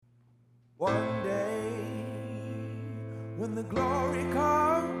One day, when the glory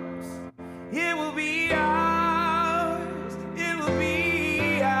comes, it will be ours, it will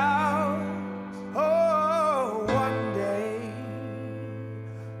be ours. Oh, one day,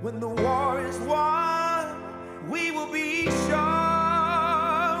 when the war is won, we will be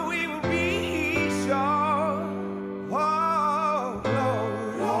sure, we will be sure. Oh,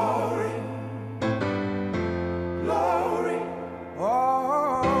 glory, glory, glory.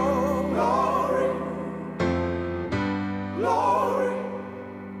 Oh, glory.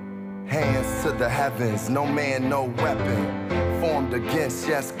 Hands to the heavens, no man, no weapon formed against,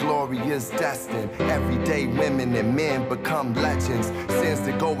 yes, glory is destined. Everyday women and men become legends. Sins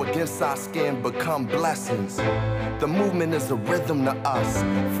that go against our skin become blessings. The movement is a rhythm to us.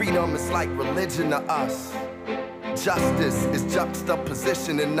 Freedom is like religion to us. Justice is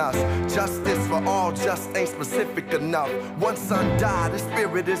juxtaposition in us. Justice for all just ain't specific enough. One son died, the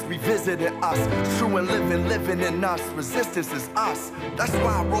spirit is revisiting us. True and living in us. Resistance is us. That's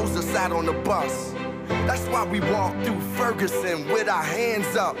why Rosa sat on the bus. That's why we walk through Ferguson with our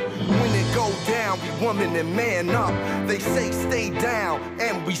hands up. When it go down, we woman and man up. They say stay down,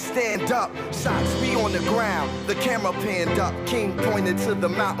 and we stand up. Shots be on the ground, the camera panned up. King pointed to the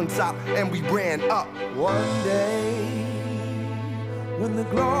mountaintop, and we ran up. One day, when the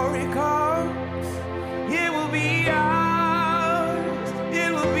glory comes, it will be ours,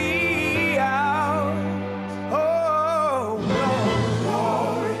 it will be ours. Oh,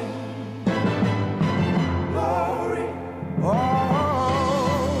 glory, glory, oh,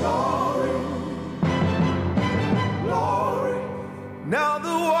 glory, glory. Now the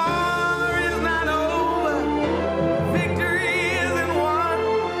war is not over, victory isn't won,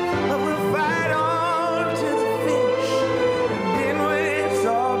 but we'll fight on to the finish, and then when it's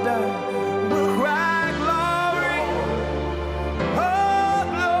all done, we'll cry glory, oh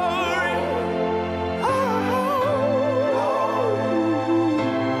glory,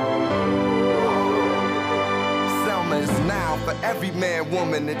 Selma is now for every man,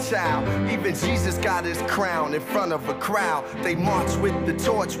 woman, and child. Even Jesus got his crown in front of a crowd. They march with the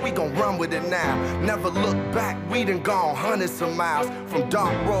torch, we gon' run with it now. Never look back, we done gone hundreds of miles. From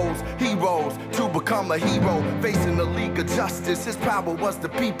dark roads, heroes, to become a hero. Facing the League of Justice, his power was the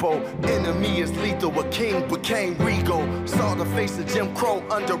people. Enemy is lethal, a king became regal. Saw the face of Jim Crow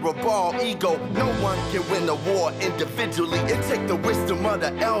under a bald ego. No one can win a war individually. It take the wisdom of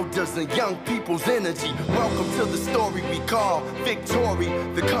the elders and young people's energy. Welcome to the story we call victory.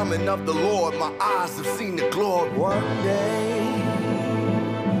 The coming of the Lord, my eyes have seen the glory. one day.